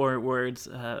couple more words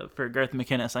for Garth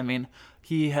McInnes, I mean,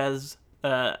 he has,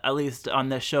 at least on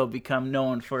this show, become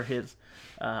known for his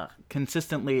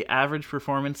consistently average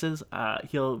performances.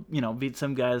 He'll, beat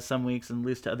some guys some weeks and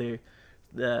lose to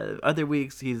other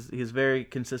weeks. He's very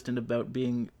consistent about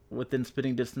being within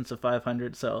spitting distance of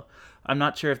 500. So I'm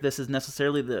not sure if this is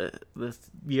necessarily the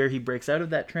year he breaks out of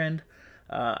that trend.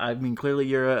 I mean, clearly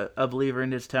you're a believer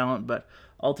in his talent, but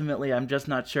ultimately I'm just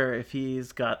not sure if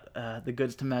he's got the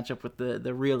goods to match up with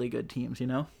the really good teams,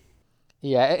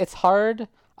 Yeah, it's hard.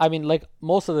 I mean, like,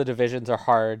 most of the divisions are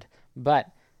hard,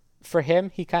 but for him,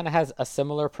 he kind of has a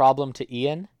similar problem to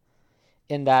Ian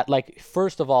in that, like,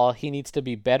 first of all, he needs to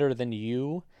be better than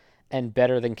you and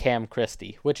better than Cam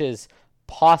Christie, which is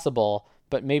possible,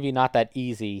 but maybe not that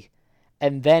easy.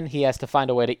 And then he has to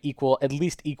find a way to at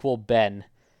least equal Ben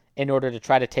in order to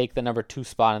try to take the number 2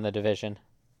 spot in the division.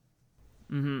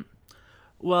 Mm-hmm.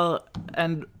 Well,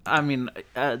 and I mean,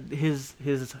 his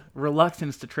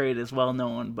reluctance to trade is well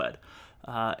known, but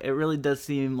it really does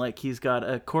seem like he's got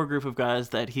a core group of guys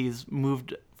that he's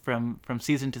moved from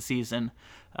season to season,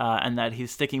 and that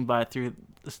he's sticking by through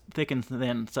thick and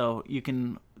thin. So you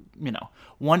can,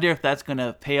 wonder if that's going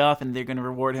to pay off and they're going to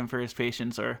reward him for his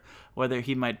patience, or whether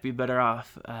he might be better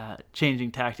off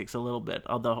changing tactics a little bit,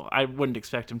 although I wouldn't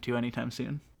expect him to anytime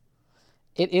soon.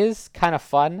 It is kind of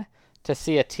fun to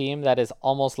see a team that is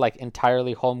almost like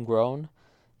entirely homegrown,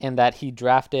 in that he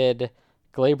drafted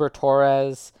Gleyber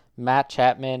Torres, Matt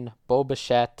Chapman, Bo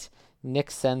Bichette, Nick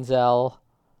Senzel,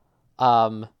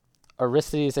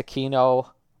 Aristides Aquino,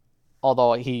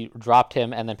 although he dropped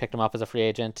him and then picked him up as a free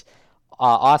agent.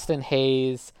 Austin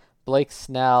Hayes, Blake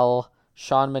Snell,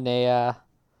 Sean Manea.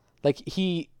 Like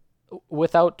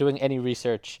without doing any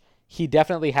research, he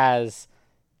definitely has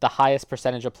the highest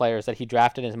percentage of players that he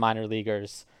drafted as minor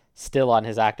leaguers still on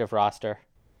his active roster.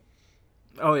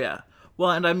 Oh yeah.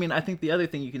 Well, and I mean, I think the other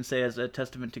thing you can say as a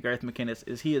testament to Garth McInnes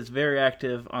is he is very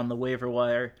active on the waiver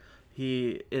wire.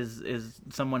 He is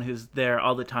someone who's there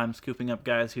all the time, scooping up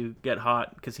guys who get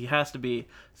hot because he has to be.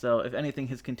 So, if anything,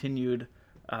 his continued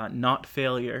not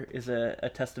failure is a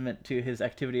testament to his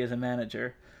activity as a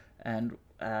manager, and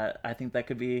I think that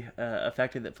could be a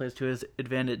factor that plays to his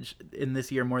advantage in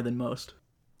this year more than most.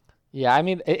 Yeah, I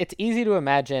mean, it's easy to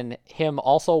imagine him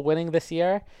also winning this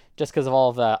year just because of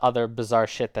all the other bizarre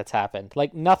shit that's happened.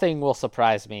 Like, nothing will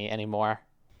surprise me anymore.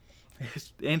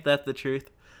 Ain't that the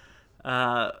truth?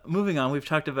 Moving on, we've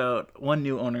talked about one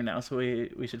new owner now, so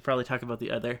we should probably talk about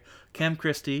the other. Cam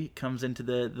Christie comes into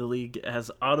the league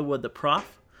as Ottawa the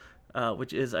Prof,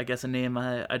 which is, I guess, a name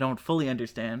I don't fully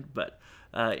understand, but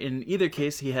in either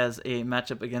case, he has a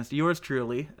matchup against yours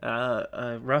truly,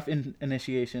 a rough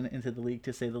initiation into the league,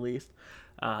 to say the least.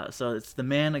 So it's the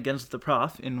man against the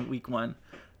Prof in week one.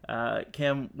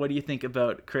 Cam, what do you think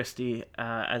about Christie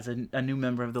as a new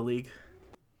member of the league?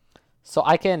 So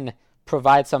I can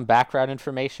provide some background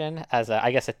information as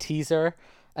I guess a teaser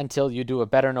until you do a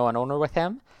better known owner with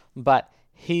him. But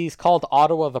he's called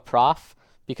Ottawa the Prof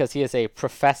because he is a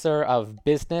professor of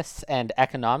business and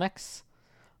economics.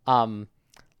 I'm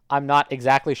not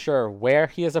exactly sure where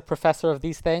he is a professor of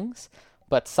these things,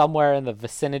 but somewhere in the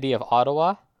vicinity of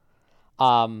Ottawa.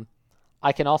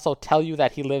 I can also tell you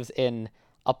that he lives in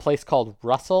a place called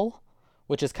Russell,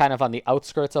 which is kind of on the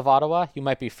outskirts of Ottawa. You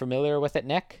might be familiar with it,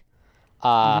 Nick.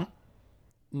 Mm-hmm.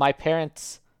 My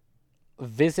parents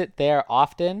visit there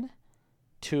often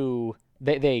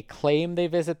they claim they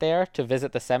visit there to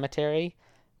visit the cemetery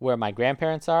where my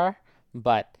grandparents are,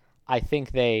 but I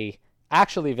think they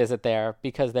actually visit there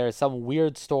because there's some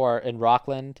weird store in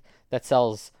Rockland that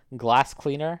sells glass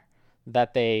cleaner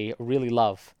that they really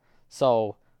love.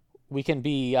 So we can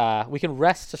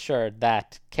rest assured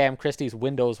that Cam Christie's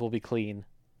windows will be clean.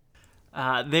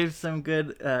 There's some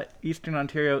good Eastern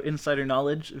Ontario insider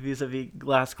knowledge vis-a-vis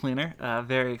glass cleaner.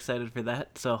 Very excited for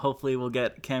that. So hopefully we'll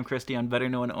get Cam Christie on Better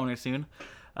Known Owner soon.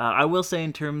 I will say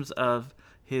in terms of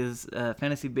his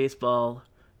fantasy baseball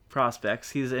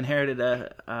prospects, he's inherited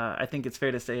I think it's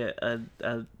fair to say,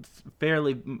 a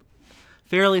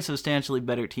fairly substantially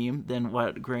better team than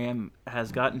what Graham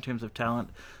has got in terms of talent.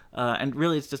 And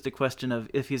really it's just a question of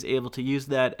if he's able to use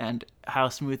that and how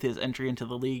smooth his entry into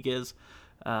the league is.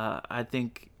 I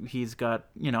think he's got,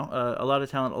 a lot of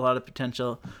talent, a lot of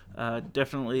potential.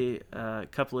 Definitely a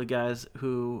couple of guys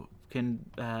who can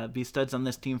be studs on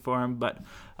this team for him, but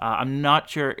I'm not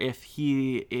sure if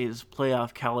he is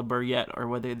playoff caliber yet or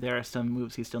whether there are some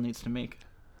moves he still needs to make.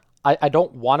 I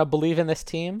don't want to believe in this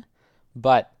team,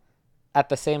 but at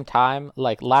the same time,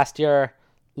 like last year,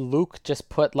 Luke just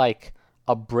put like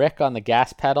a brick on the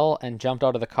gas pedal and jumped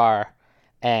out of the car,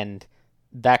 and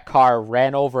that car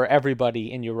ran over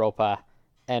everybody in Europa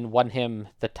and won him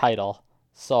the title.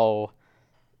 So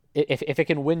if it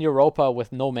can win Europa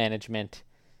with no management,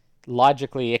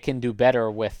 logically it can do better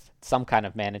with some kind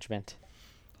of management.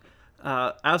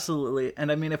 Absolutely.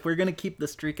 And I mean, if we're going to keep the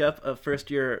streak up of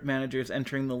first-year managers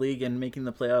entering the league and making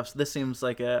the playoffs, this seems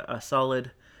like a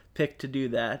solid pick to do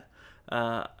that.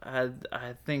 I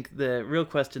think the real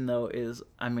question, though, is,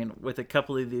 I mean, with a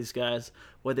couple of these guys,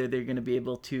 whether they're going to be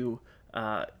able to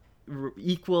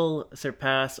equal,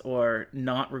 surpass, or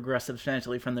not regress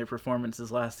substantially from their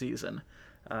performances last season.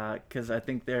 Because I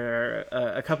think there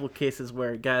are a couple of cases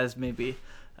where guys maybe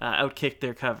outkicked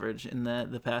their coverage in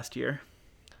the past year.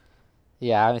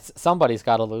 Yeah, I mean, somebody's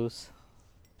got to lose.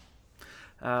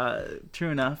 True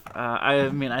enough. I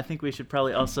mean, I think we should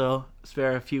probably also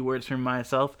spare a few words from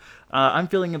myself. I'm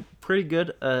feeling pretty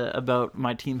good about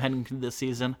my team heading into this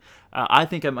season. I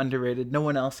think I'm underrated. No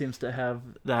one else seems to have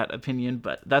that opinion,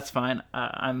 but that's fine.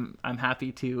 I'm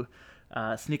happy to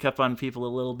sneak up on people a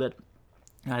little bit.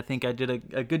 I think I did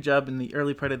a good job in the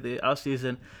early part of the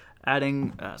offseason,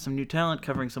 adding some new talent,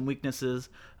 covering some weaknesses.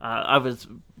 I was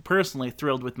personally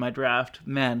thrilled with my draft.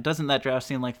 Man, doesn't that draft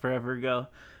seem like forever ago?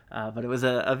 But it was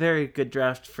a very good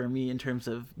draft for me in terms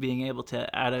of being able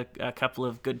to add a couple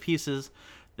of good pieces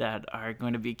that are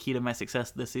going to be key to my success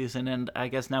this season. And I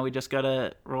guess now we just got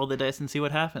to roll the dice and see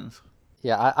what happens.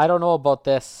 Yeah, I don't know about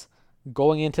this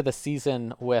going into the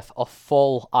season with a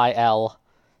full IL.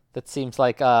 That seems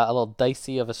like a little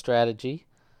dicey of a strategy.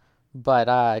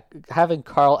 But having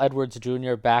Carl Edwards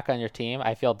Jr. back on your team,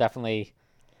 I feel definitely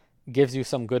gives you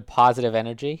some good positive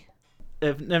energy.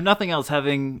 if nothing else,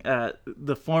 having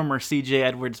the former CJ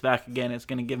Edwards back again is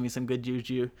going to give me some good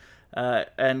juju.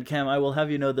 And Cam, I will have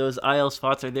you know those IL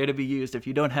spots are there to be used. If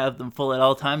you don't have them full at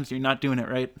all times, you're not doing it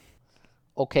right.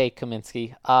 Okay,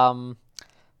 Kaminsky.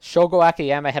 Shogo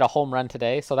Akiyama hit a home run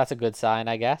today, so that's a good sign,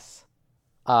 I guess.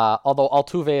 Although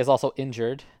Altuve is also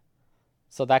injured,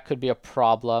 so that could be a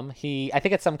problem. I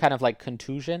think it's some kind of like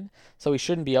contusion, so he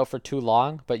shouldn't be out for too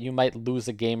long, but you might lose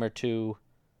a game or two.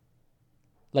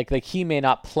 Like he may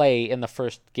not play in the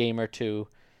first game or two,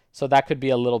 so that could be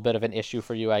a little bit of an issue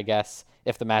for you, I guess,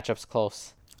 if the matchup's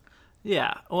close.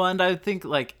 Yeah, well, and I think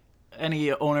like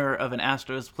any owner of an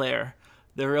Astros player,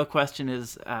 the real question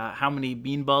is how many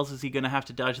beanballs is he going to have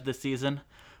to dodge this season?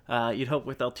 You'd hope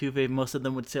with Altuve, most of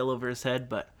them would sail over his head,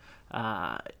 but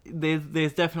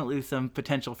there's definitely some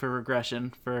potential for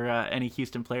regression for any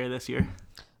Houston player this year.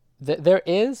 There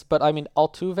is, but I mean,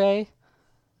 Altuve,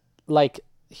 like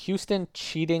Houston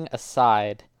cheating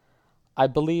aside, I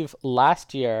believe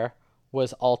last year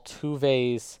was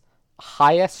Altuve's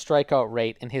highest strikeout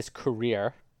rate in his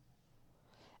career.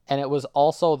 And it was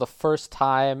also the first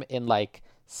time in like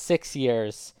 6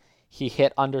 years he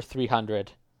hit under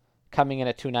 300, coming in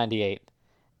at 298.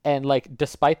 And like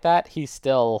despite that, he's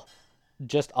still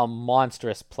just a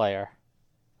monstrous player.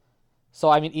 So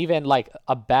I mean, even like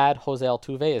a bad Jose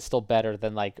Altuve is still better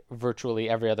than like virtually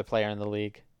every other player in the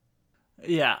league.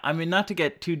 Yeah, I mean, not to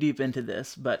get too deep into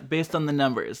this, but based on the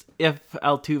numbers, if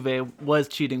Altuve was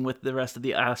cheating with the rest of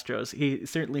the Astros, he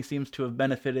certainly seems to have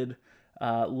benefited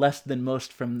less than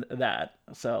most from that.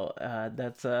 So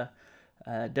that's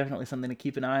definitely something to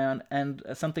keep an eye on, and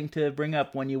something to bring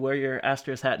up when you wear your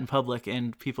Astros hat in public,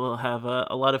 and people have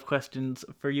a lot of questions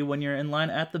for you when you're in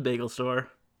line at the bagel store.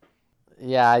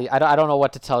 Yeah, I don't know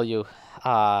what to tell you.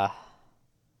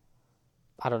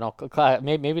 I don't know.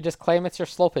 Maybe just claim it's your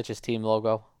Slow Pitches team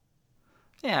logo.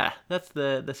 Yeah, that's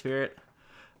the spirit.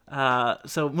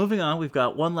 So moving on, we've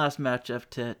got one last matchup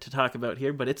to talk about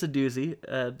here, but it's a doozy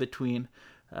between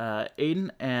Aiden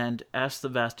and Ash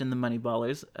Sebastian, the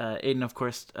Moneyballers. Aiden, of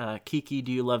course, Kiki,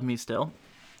 Do You Love Me Still,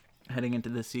 heading into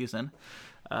this season.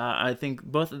 I think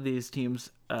both of these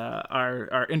teams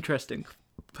are interesting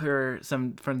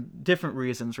from different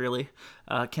reasons, really.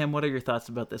 Cam, what are your thoughts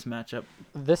about this matchup?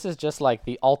 This is just like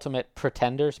the ultimate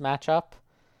pretenders matchup,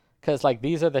 because like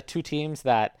these are the two teams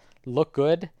that look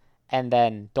good and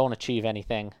then don't achieve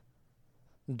anything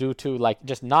due to like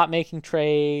just not making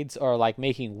trades or like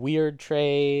making weird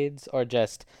trades or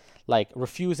just like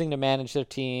refusing to manage their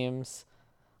teams.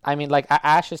 I mean, like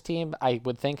Ash's team, I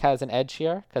would think has an edge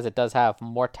here because it does have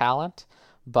more talent,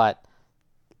 but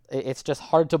it's just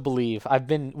hard to believe.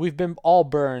 We've been all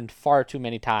burned far too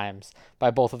many times by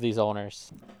both of these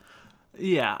owners.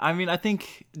 Yeah, I mean, I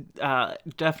think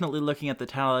definitely looking at the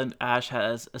talent Ash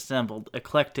has assembled,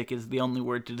 eclectic is the only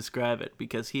word to describe it,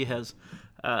 because he has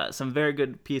some very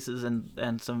good pieces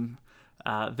and some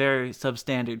very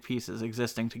substandard pieces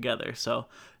existing together. So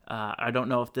I don't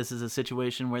know if this is a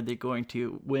situation where they're going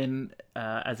to win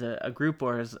as a group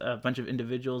or as a bunch of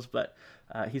individuals, but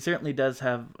he certainly does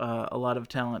have a lot of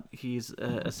talent he's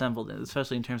assembled,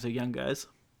 especially in terms of young guys.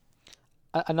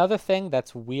 Another thing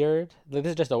that's weird, this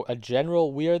is just a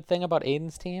general weird thing about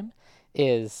Aiden's team,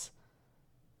 is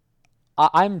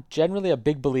I'm generally a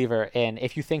big believer in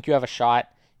if you think you have a shot,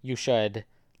 you should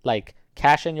like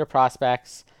cash in your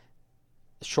prospects,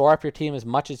 shore up your team as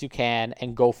much as you can,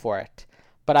 and go for it.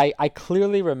 But I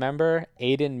clearly remember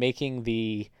Aiden making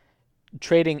the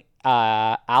trading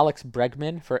Alex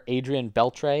Bregman for Adrian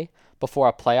Beltre before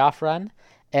a playoff run,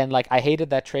 and like I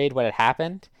hated that trade when it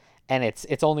happened, and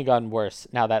it's only gotten worse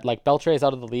now that like Beltre is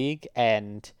out of the league,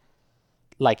 and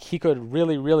like he could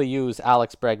really use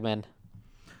Alex Bregman.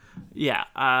 Yeah,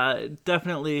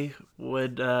 definitely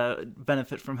would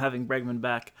benefit from having Bregman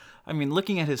back. I mean,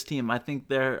 looking at his team, I think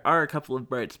there are a couple of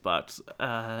bright spots.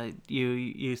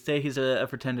 You say he's a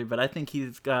pretender, but I think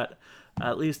he's got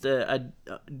at least a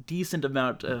decent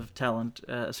amount of talent,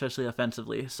 especially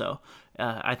offensively. So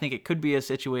I think it could be a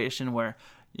situation where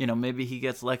maybe he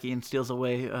gets lucky and steals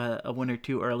away a win or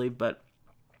two early, but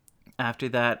after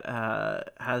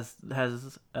that has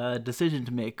a decision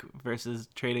to make versus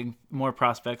trading more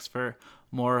prospects for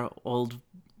more old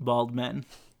bald men.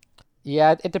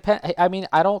 Yeah, it depends. I mean,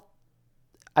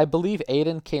 I believe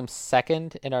Aiden came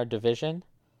second in our division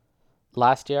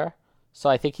last year, so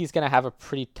I think he's going to have a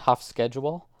pretty tough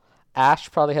schedule. Ash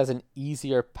probably has an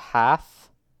easier path.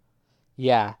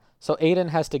 Yeah, so Aiden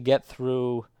has to get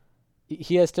through.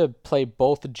 He has to play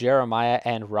both Jeremiah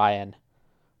and Ryan,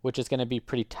 which is going to be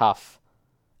pretty tough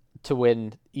to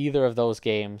win either of those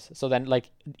games. So then, like,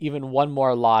 even one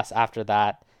more loss after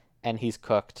that, and he's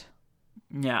cooked.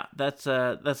 Yeah, that's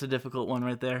a difficult one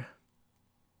right there.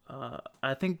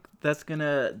 I think that's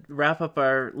gonna wrap up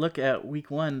our look at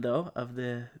week one, though, of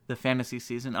the fantasy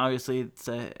season. Obviously, it's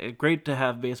great to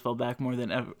have baseball back more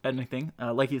than anything.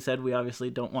 Like you said, we obviously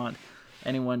don't want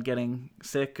anyone getting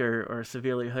sick or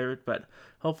severely hurt, but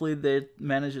hopefully they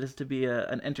manage this to be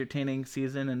an entertaining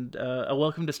season and a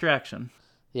welcome distraction.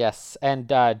 Yes, and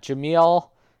Jameel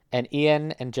and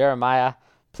Ian and Jeremiah,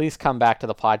 please come back to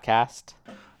the podcast.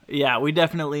 Yeah, we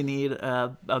definitely need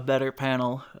a better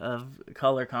panel of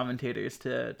color commentators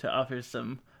to offer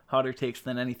some hotter takes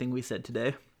than anything we said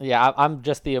today. Yeah, I'm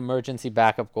just the emergency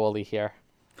backup goalie here.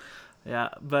 Yeah,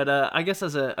 but I guess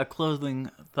as a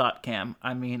closing thought, Cam,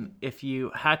 I mean, if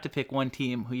you had to pick one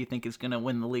team who you think is going to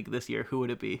win the league this year, who would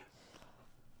it be?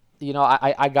 You know,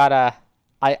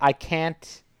 I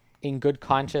can't in good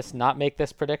conscience not make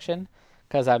this prediction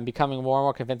because I'm becoming more and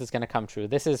more convinced it's going to come true.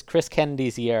 This is Chris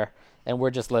Kennedy's year, and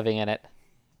we're just living in it.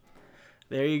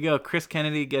 There you go. Chris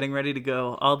Kennedy getting ready to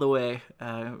go all the way.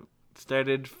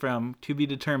 Started from to be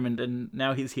determined, and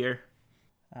now he's here.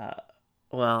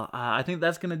 I think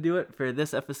that's going to do it for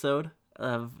this episode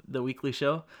of the weekly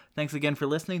show. Thanks again for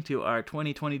listening to our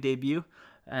 2020 debut.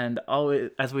 And always,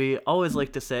 as we always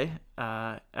like to say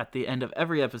at the end of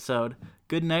every episode,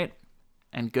 good night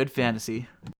and good fantasy.